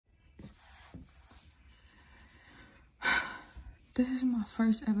This is my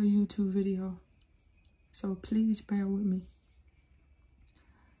first ever YouTube video, so please bear with me.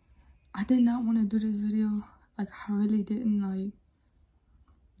 I did not want to do this video, like I really didn't, like,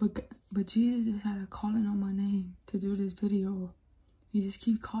 but Jesus just had a calling on my name to do this video. He just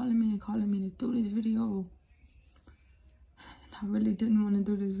keep calling me to do this video. And I really didn't want to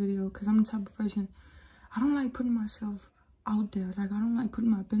do this video because I'm the type of person, I don't like putting myself out there. Like, I don't like putting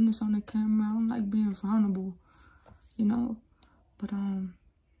my business on the camera. I don't like being vulnerable, you know? But,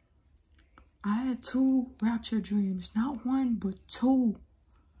 I had 2 rapture dreams. Not 1, but 2.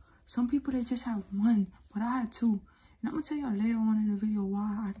 Some people, they just have 1, but I had 2. And I'm going to tell y'all later on in the video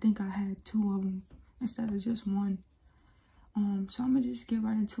why I think I had 2 of them instead of just 1. So I'm going to just get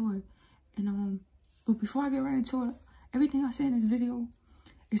right into it. And, but before I get right into it, everything I say in this video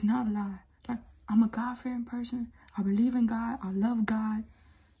is not a lie. Like, I'm a God-fearing person. I believe in God. I love God.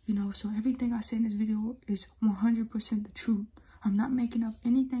 You know, so everything I say in this video is 100% the truth. I'm not making up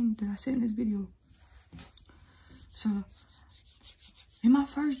anything that I said in this video. So, in my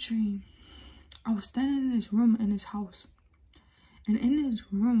first dream, I was standing in this room in this house. And in this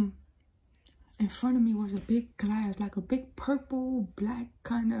room, in front of me was a big glass, like a big purple, black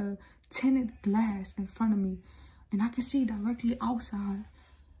kind of tinted glass in front of me. And I could see directly outside.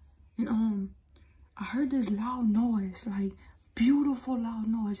 And I heard this loud noise, like beautiful loud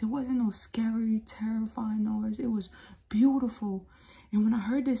noise. It wasn't no scary, terrifying noise. It was beautiful. And when I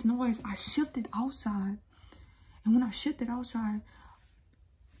heard this noise, I shifted outside. And when I shifted outside,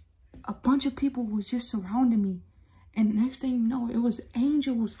 a bunch of people was just surrounding me. And the next thing you know, it was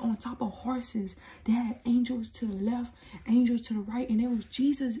angels on top of horses. They had angels to the left, angels to the right, and there was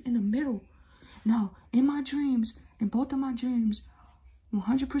Jesus in the middle. Now, in my dreams, in both of my dreams,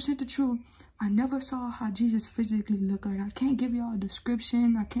 100% the truth, I never saw how Jesus physically looked like. I can't give y'all a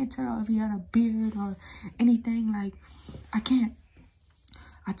description. I can't tell y'all if he had a beard or anything. Like, I can't.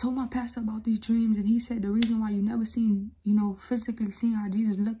 I told my pastor about these dreams, and he said the reason why you never seen, you know, physically seen how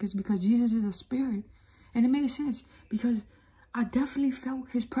Jesus looked is because Jesus is a spirit. And it made sense because I definitely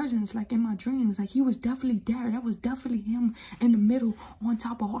felt his presence, like in my dreams. Like, he was definitely there. That was definitely him in the middle on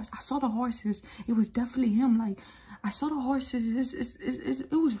top of horse. I saw the horses. It was definitely him. Like, I saw the horses.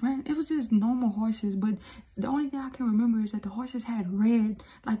 It was just normal horses. But the only thing I can remember is that the horses had red,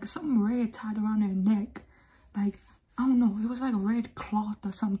 like something red tied around their neck. Like, I don't know. It was like a red cloth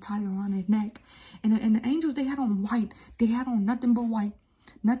or something tied around their neck. And the angels, they had on white. They had on nothing but white.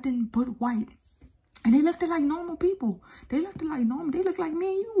 Nothing but white. And they looked like normal people. They looked like normal. They looked like me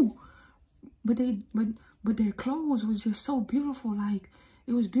and you. But their clothes was just so beautiful. Like,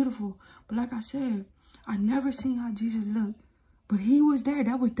 it was beautiful. But like I said, I never seen how Jesus looked. But he was there.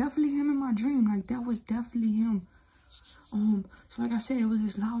 That was definitely him in my dream. Like, that was definitely him. So like I said, it was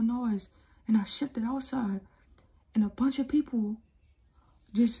this loud noise. And I shifted outside. And a bunch of people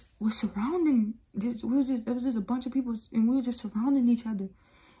just was surrounding. It was just a bunch of people. And we were just surrounding each other.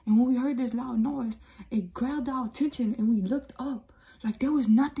 And when we heard this loud noise, it grabbed our attention and we looked up. Like, there was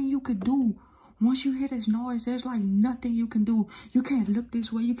nothing you could do. Once you hear this noise, there's like nothing you can do. You can't look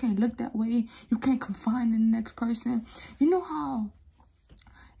this way. You can't look that way. You can't confine in the next person. You know how,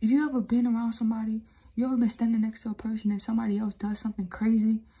 if you ever been around somebody, you ever been standing next to a person and somebody else does something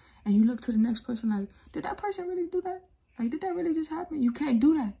crazy and you look to the next person like, did that person really do that? Like, did that really just happen? You can't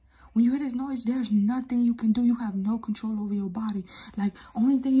do that. When you hear this noise, there's nothing you can do. You have no control over your body. Like,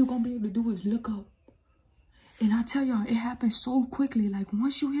 only thing you're going to be able to do is look up. And I tell y'all, it happens so quickly. Like,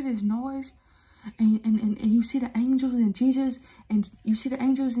 once you hear this noise and you see the angels and Jesus,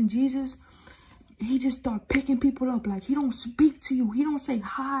 he just start picking people up. Like, he don't speak to you. He don't say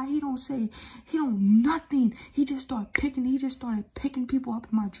hi. He don't nothing. He just started picking people up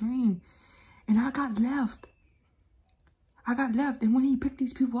in my dream. And I got left. And when he picked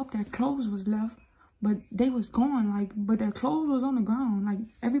these people up, their clothes was left, but they was gone. Like, but their clothes was on the ground. Like,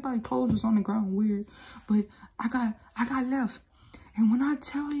 everybody's clothes was on the ground. Weird. But I got left. And when I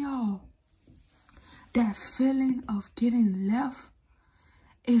tell y'all, that feeling of getting left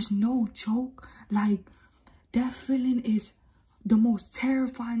is no joke. Like, that feeling is the most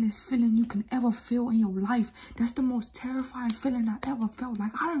terrifying feeling you can ever feel in your life. That's the most terrifying feeling I ever felt.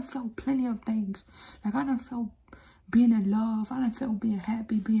 Like, I done felt plenty of things. Like, I done felt being in love, I done felt being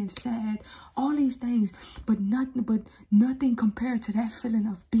happy, being sad, all these things, but nothing compared to that feeling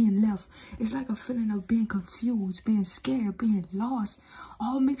of being left. It's like a feeling of being confused, being scared, being lost,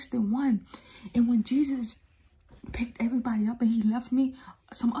 all mixed in one. And when Jesus picked everybody up and he left me,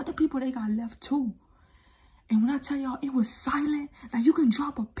 some other people, they got left too. And when I tell y'all, it was silent. Like, you can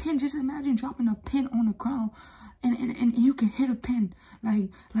drop a pin. Just imagine dropping a pin on the ground. and you can hear the pen. Like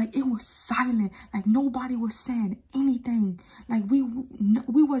it was silent. Like nobody was saying anything. Like we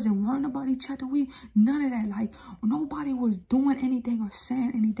wasn't worrying about each other. None of that. Like nobody was doing anything or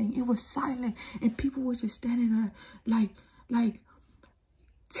saying anything. It was silent, and people were just standing there like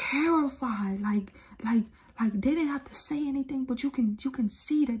terrified. Like they didn't have to say anything, but you can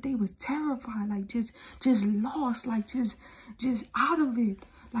see that they was terrified. Like just lost. Like just out of it.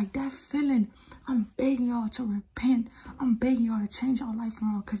 Like that feeling. I'm begging y'all to repent. I'm begging y'all to change your life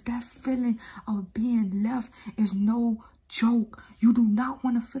around, because that feeling of being left is no joke. You do not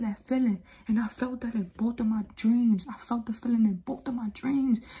want to feel that feeling. And I felt that in both of my dreams. I felt the feeling in both of my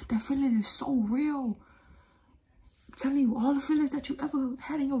dreams. That feeling is so real. I'm telling you, all the feelings that you ever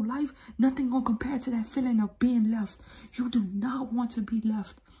had in your life, nothing gonna compare to that feeling of being left. You do not want to be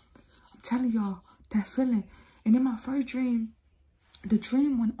left. I'm telling y'all, that feeling. And in my first dream, the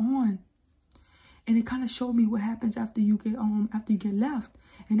dream went on. And it kind of showed me what happens after you get left.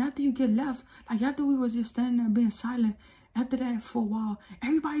 And after you get left, like after we was just standing there being silent, after that for a while,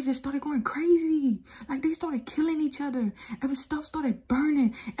 everybody just started going crazy. Like they started killing each other. Every stuff started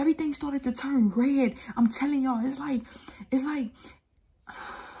burning. Everything started to turn red. I'm telling y'all, it's like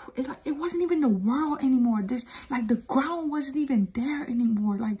it wasn't even the world anymore. This, like, the ground wasn't even there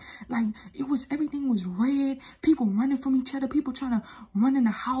anymore. Like it was, everything was red. People running from each other. People trying to run in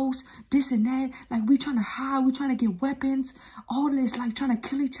the house. This and that. Like, we trying to hide. We trying to get weapons. All this, like, trying to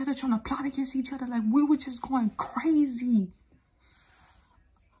kill each other. Trying to plot against each other. Like, we were just going crazy.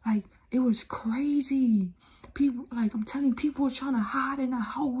 Like, it was crazy. People, like, I'm telling you, people were trying to hide in the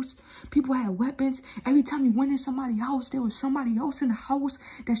house. People had weapons. Every time you went in somebody's house, there was somebody else in the house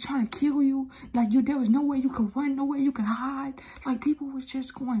that's trying to kill you. Like, there was nowhere you could run, nowhere you could hide. Like, people was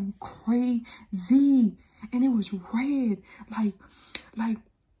just going crazy. And it was red. Like,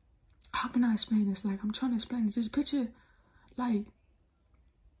 how can I explain this? Like, I'm trying to explain this. Just picture,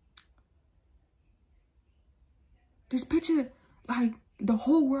 like, the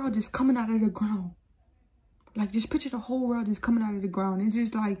whole world is coming out of the ground. Like, just picture the whole world is coming out of the ground. It's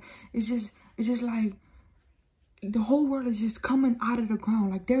just like the whole world is just coming out of the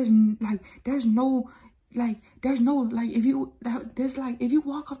ground. Like, there's no, if you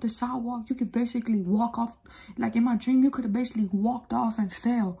walk off the sidewalk, you could basically walk off. Like, in my dream, you could have basically walked off and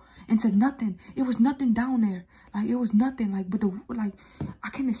fell into nothing. It was nothing down there. Like, it was nothing. Like, but I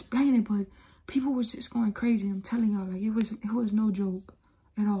can't explain it, but people was just going crazy. I'm telling y'all, like, it was no joke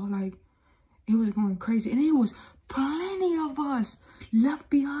at all. Like, it was going crazy. And it was plenty of us left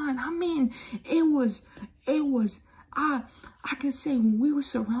behind. I mean, I can say when we were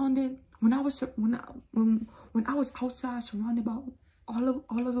surrounded, when I was outside surrounded by all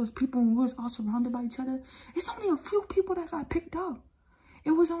of those people, when we was all surrounded by each other, it's only a few people that got picked up.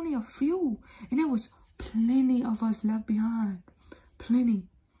 It was only a few. And there was plenty of us left behind. Plenty.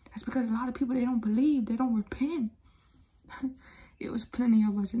 That's because a lot of people, they don't believe, they don't repent. It was plenty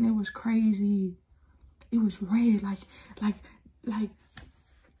of us, and it was crazy. It was red, like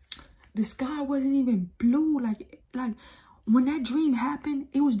the sky wasn't even blue. Like when that dream happened,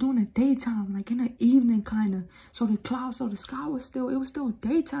 it was during the daytime, like in the evening kind of. So the clouds, so the sky was still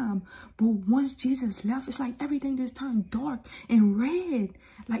daytime. But once Jesus left, it's like everything just turned dark and red.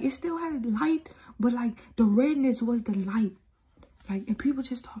 Like, it still had a light, but like the redness was the light. Like, and people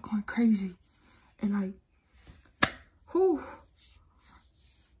just started going crazy. And like, whew.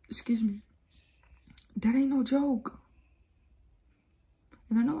 Excuse me. That ain't no joke.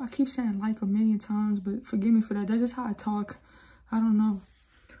 And I know I keep saying like a million times, but forgive me for that. That's just how I talk. I don't know.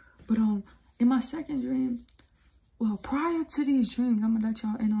 But in my second dream, well, prior to these dreams, I'm gonna let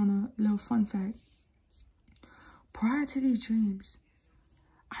y'all in on a little fun fact. Prior to these dreams,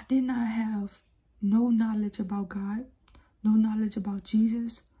 I did not have no knowledge about God, no knowledge about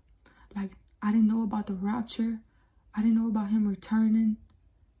Jesus. Like, I didn't know about the rapture. I didn't know about him returning.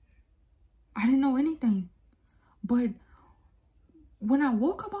 I didn't know anything. But when I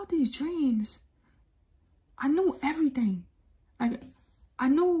woke up out these dreams, I knew everything. Like, I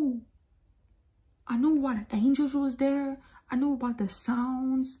knew why the angels was there. I knew about the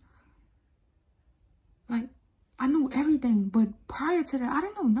sounds. Like, I knew everything. But prior to that, I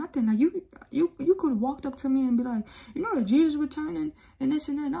didn't know nothing. Like, you could have walked up to me and be like, you know that Jesus returning and this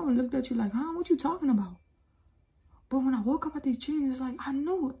and that. And I would have looked at you like, huh, what you talking about? But when I woke up at these dreams, it's like, I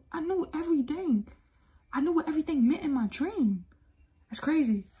knew everything. I knew what everything meant in my dream. That's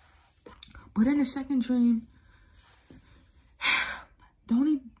crazy. But in the second dream, the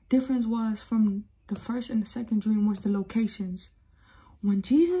only difference was from the first and the second dream was the locations. When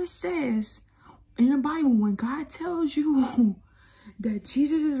Jesus says in the Bible, when God tells you that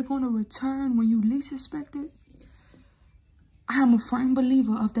Jesus is going to return when you least expect it, I am a firm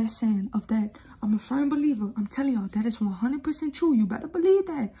believer of that saying, of that. I'm a firm believer. I'm telling y'all, that is 100% true. You better believe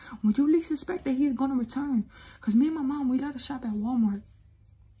that. When you least suspect that he's going to return. Because me and my mom, we let her shop at Walmart.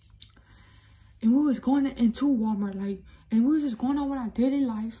 And we was going into Walmart, like, and we was just going on with our daily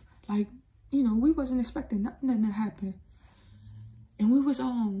life. Like, you know, we wasn't expecting nothing to happen. And we was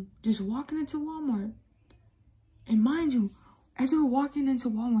just walking into Walmart. And mind you, as we were walking into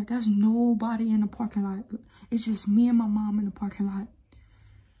Walmart, there's nobody in the parking lot. It's just me and my mom in the parking lot.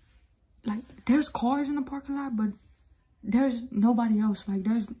 Like, there's cars in the parking lot, but there's nobody else. Like,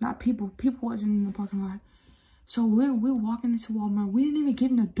 there's not people. People wasn't in the parking lot. So we're walking into Walmart. We didn't even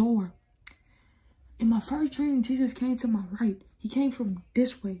get in the door. In my first dream, Jesus came to my right. He came from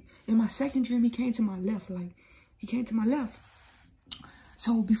this way. In my second dream, he came to my left. Like, he came to my left.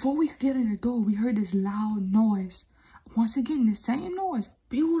 So before we could get in the door, we heard this loud noise. Once again, the same noise.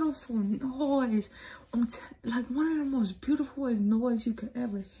 Beautiful noise. Like one of the most beautiful noise you could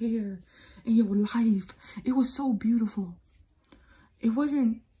ever hear in your life. It was so beautiful. It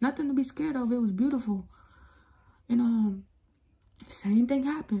wasn't nothing to be scared of. It was beautiful. And same thing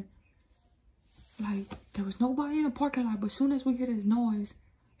happened. Like, there was nobody in the parking lot, but as soon as we hear this noise,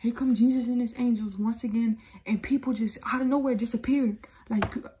 here come Jesus and his angels once again, and people just out of nowhere just appeared. Like,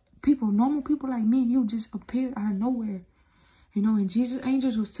 people, normal people like me and you just appeared out of nowhere. You know, and Jesus'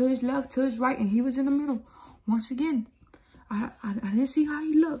 angels was to his left, to his right, and he was in the middle. Once again, I didn't see how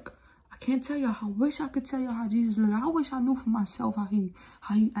he looked. I can't tell y'all. I wish I could tell y'all how Jesus looked. I wish I knew for myself how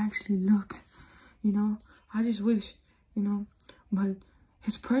he actually looked. You know, I just wish, you know, but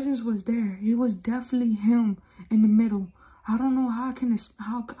his presence was there. It was definitely him in the middle. I don't know how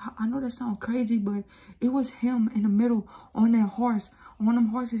I know that sounds crazy, but it was him in the middle on that horse. On them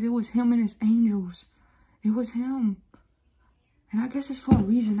horses, it was him and his angels. It was him. And I guess it's for a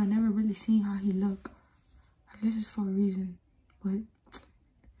reason. I never really seen how he looked. I guess it's for a reason. But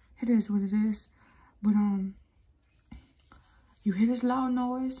it is what it is. But you hear this loud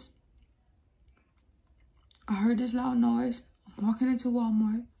noise. I heard this loud noise. I'm walking into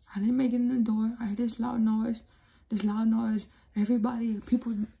Walmart. I didn't make it in the door. I heard this loud noise. This loud noise. Everybody,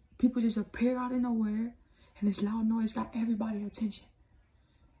 people just appear out of nowhere. And this loud noise got everybody's attention.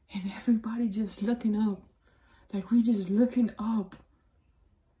 And everybody just looking up. Like, we just looking up.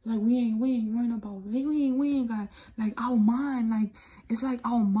 Like, we ain't worrying about, like, we ain't got, like, our mind, like, it's like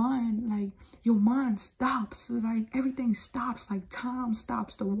our mind, like, your mind stops. Like, everything stops. Like, time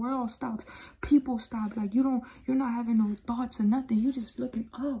stops. The world stops. People stop. Like, you're not having no thoughts or nothing. You just looking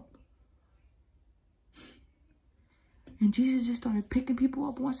up. And Jesus just started picking people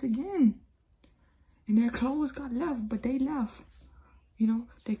up once again. And their clothes got left, but they left. You know,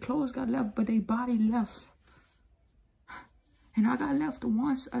 their clothes got left, but their body left. And I got left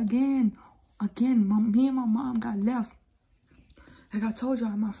once again. Me and my mom got left. Like I told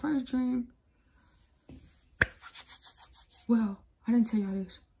y'all in my first dream. Well, I didn't tell y'all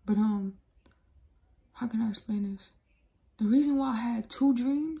this. But, how can I explain this? The reason why I had two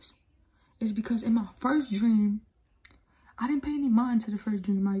dreams is because in my first dream, I didn't pay any mind to the first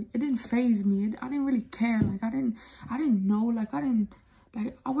dream. Like, it didn't faze me. I didn't really care. Like, I didn't know. Like,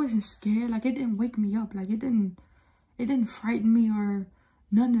 I wasn't scared. Like, it didn't wake me up. Like, it didn't frighten me or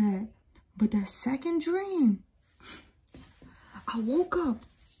none of that. But that second dream, I woke up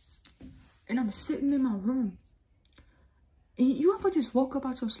and I'm sitting in my room. And you ever just woke up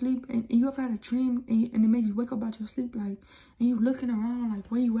out your sleep and you ever had a dream and it made you wake up out your sleep, like, and you looking around,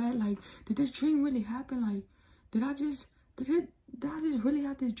 like, where you at? Like, did this dream really happen? Like, did I just really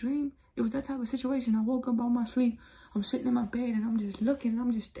have this dream? It was that type of situation. I woke up out my sleep. I'm sitting in my bed and I'm just looking and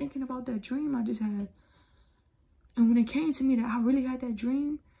I'm just thinking about that dream I just had. And when it came to me that I really had that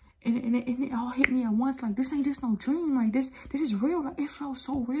dream, and it all hit me at once, like, this ain't just no dream, like, this is real. Like, it felt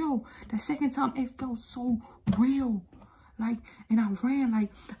so real. The second time, it felt so real. Like, and I ran,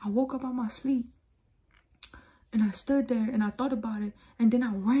 like, I woke up out my sleep, and I stood there, and I thought about it, and then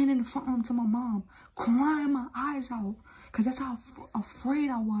I ran in the front room to my mom, crying my eyes out, because that's how afraid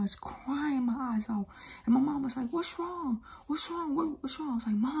I was, crying my eyes out. And my mom was like, what's wrong? What's wrong? What's wrong? I was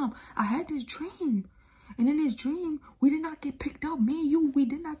like, Mom, I had this dream. And in this dream, we did not get picked up. Me and you, we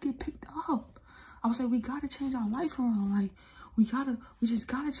did not get picked up. I was like, we got to change our life around. Like, we just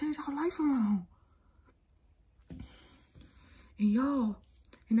got to change our life around. And y'all,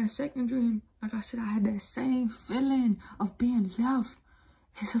 in that second dream, like I said, I had that same feeling of being left.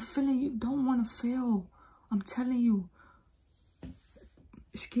 It's a feeling you don't want to feel. I'm telling you.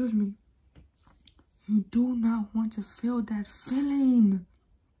 Excuse me. You do not want to feel that feeling.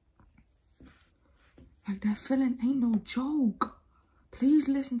 Like, that feeling ain't no joke. Please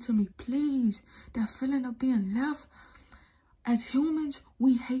listen to me, please. That feeling of being left, As humans,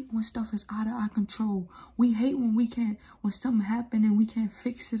 we hate when stuff is out of our control. We hate when something happened and we can't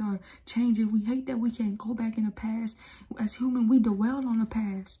fix it or change it. We hate that we can't go back in the past. As human, we dwell on the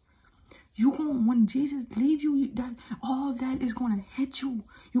past. When Jesus leaves you, all that is gonna hit you.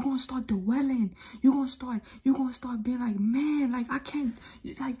 You're gonna start dwelling. You're gonna start being like, man, like I can't,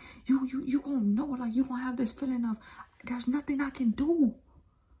 like you gonna know, like you're gonna have this feeling of there's nothing I can do.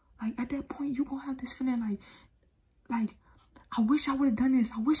 Like at that point, you're gonna have this feeling like I wish I would have done this.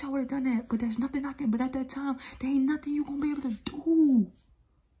 I wish I would have done that. But there's nothing I can. But at that time, there ain't nothing you're going to be able to do.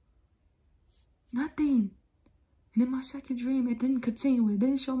 Nothing. And in my second dream, it didn't continue. It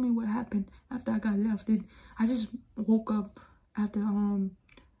didn't show me what happened after I got left. I just woke up after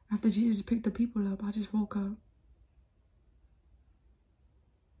Jesus picked the people up. I just woke up.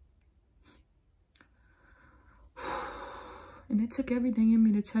 And it took everything in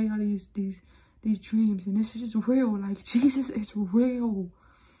me to tell y'all these dreams, and this is real. Like, Jesus is real.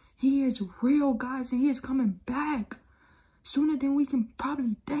 He is real, guys, and he is coming back sooner than we can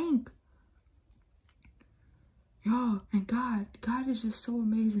probably think. Y'all, and God is just so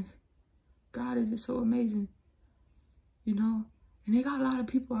amazing. God is just so amazing, you know. And they got a lot of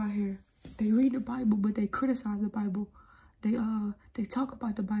people out here, they read the Bible, but they criticize the Bible. They talk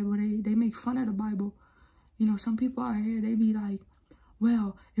about the Bible. They make fun of the Bible. You know, some people out here, they be like,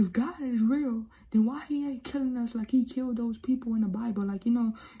 well, if God is real, then why he ain't killing us like he killed those people in the Bible? Like, you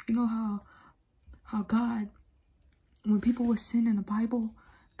know how God, when people were sin in the Bible,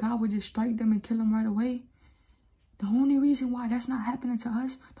 God would just strike them and kill them right away. The only reason why that's not happening to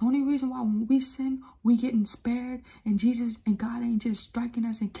us, the only reason why when we sin, we getting spared and Jesus and God ain't just striking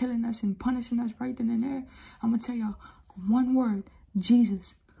us and killing us and punishing us right then and there. I'm going to tell y'all one word,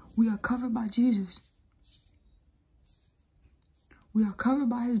 Jesus. We are covered by Jesus. We are covered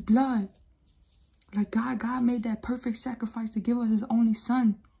by his blood. Like God made that perfect sacrifice to give us his only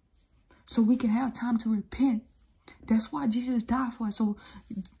son so we can have time to repent. That's why Jesus died for us, so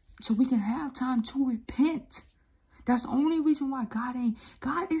we can have time to repent. That's the only reason why God ain't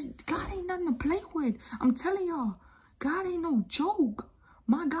nothing to play with. I'm telling y'all, God ain't no joke.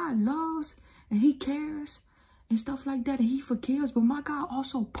 My God loves and he cares and stuff like that, and he forgives, but my God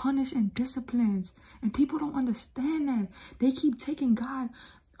also punishes and disciplines, and people don't understand that. They keep taking God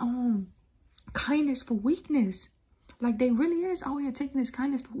kindness for weakness. Like, they really is out here taking his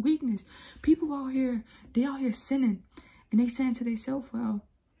kindness for weakness. People out here, they out here sinning, and they saying to themselves, well,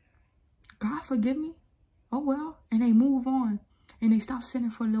 God forgive me, oh well, and they move on, and they stop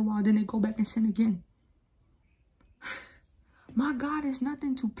sinning for a little while, then they go back and sin again. My God is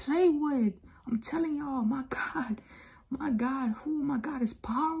nothing to play with. I'm telling y'all, my God is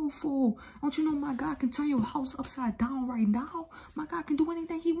powerful. Don't you know my God can turn your house upside down right now? My God can do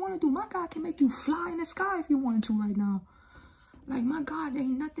anything he want to do. My God can make you fly in the sky if he wanted to right now. Like, my God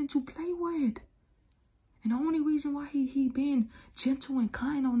ain't nothing to play with. And the only reason why he being gentle and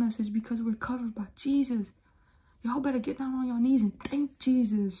kind on us is because we're covered by Jesus. Y'all better get down on your knees and thank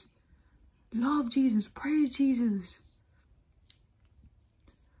Jesus. Love Jesus. Praise Jesus.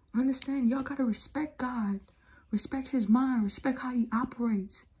 Understand, y'all gotta respect God. Respect his mind. Respect how he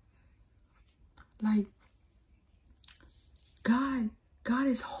operates. Like, God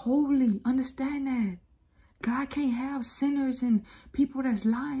is holy. Understand that. God can't have sinners and people that's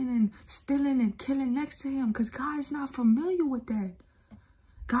lying and stealing and killing next to him, because God is not familiar with that.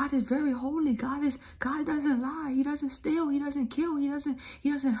 God is very holy. God doesn't lie. He doesn't steal. He doesn't kill. He doesn't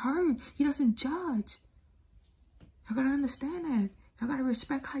hurt. He doesn't judge. Y'all gotta understand that. Y'all gotta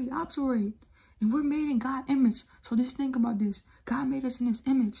respect how he operates. And we're made in God's image. So just think about this. God made us in his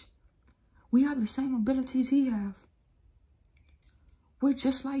image. We have the same abilities he have. We're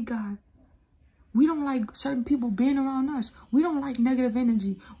just like God. We don't like certain people being around us. We don't like negative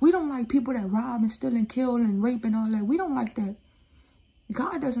energy. We don't like people that rob and steal and kill and rape and all that. We don't like that.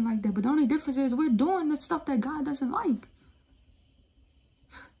 God doesn't like that. But the only difference is we're doing the stuff that God doesn't like.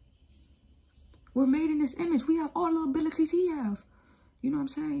 We're made in his image. We have all the abilities he have. You know what I'm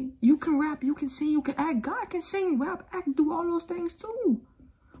saying? You can rap, you can sing, you can act. God can sing, rap, act, do all those things too.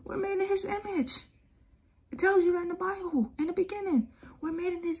 We're made in his image. It tells you that in the Bible, in the beginning. We're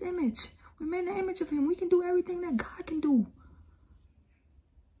made in his image. We're made in the image of him. We can do everything that God can do.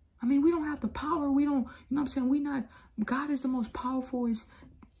 I mean, we don't have the power. We don't, you know what I'm saying? God is the most powerful,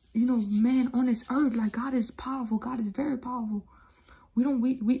 man on this earth. Like, God is powerful. God is very powerful. We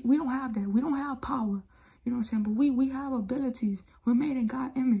don't have that. We don't have power. You know what I'm saying? But we have abilities. We're made in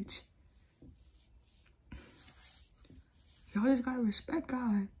God's image. Y'all just gotta respect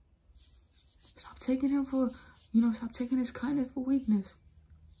God. Stop taking him for, stop taking his kindness for weakness.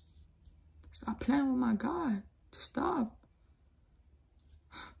 Stop playing with my God. Just stop.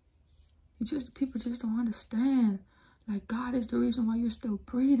 People just don't understand. Like, God is the reason why you're still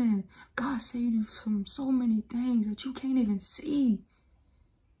breathing. God saved you from so many things that you can't even see.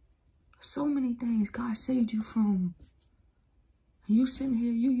 So many things God saved you from. You sitting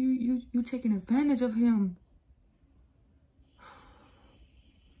here, you taking advantage of him.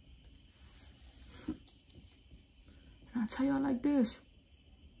 And I tell y'all like this.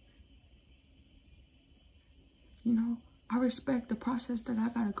 You know, I respect the process that I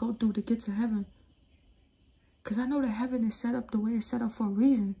gotta go through to get to heaven. Because I know that heaven is set up the way it's set up for a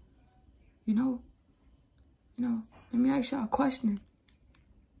reason. You know, let me ask y'all a question.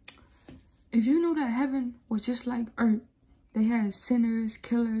 If you knew that heaven was just like earth, they had sinners,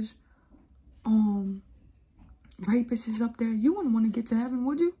 killers, rapists up there, you wouldn't want to get to heaven,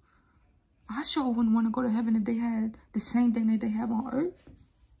 would you? I sure wouldn't want to go to heaven if they had the same thing that they have on earth.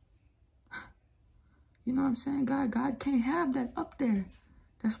 You know what I'm saying? God can't have that up there.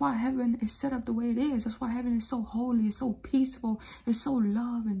 That's why heaven is set up the way it is. That's why heaven is so holy, it's so peaceful, it's so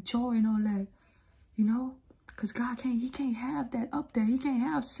love and joy and all that. You know? Because God he can't have that up there. He can't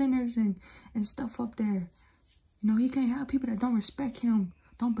have sinners and stuff up there. You know, he can't have people that don't respect him,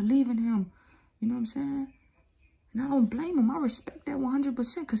 don't believe in him. You know what I'm saying? And I don't blame him. I respect that 100%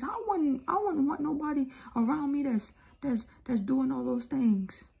 because I wouldn't want nobody around me that's doing all those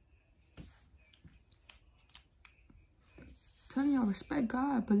things. Telling y'all, respect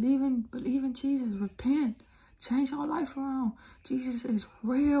God, believe in Jesus, repent, change your life around. Jesus is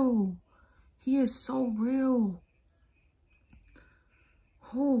real. He is so real.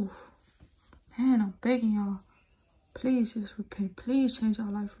 Oh, man, I'm begging y'all. Please just repent. Please change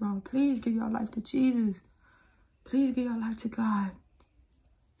your life around. Please give your life to Jesus. Please give your life to God.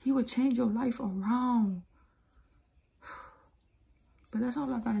 He will change your life around. But that's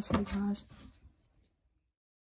all I gotta say, guys.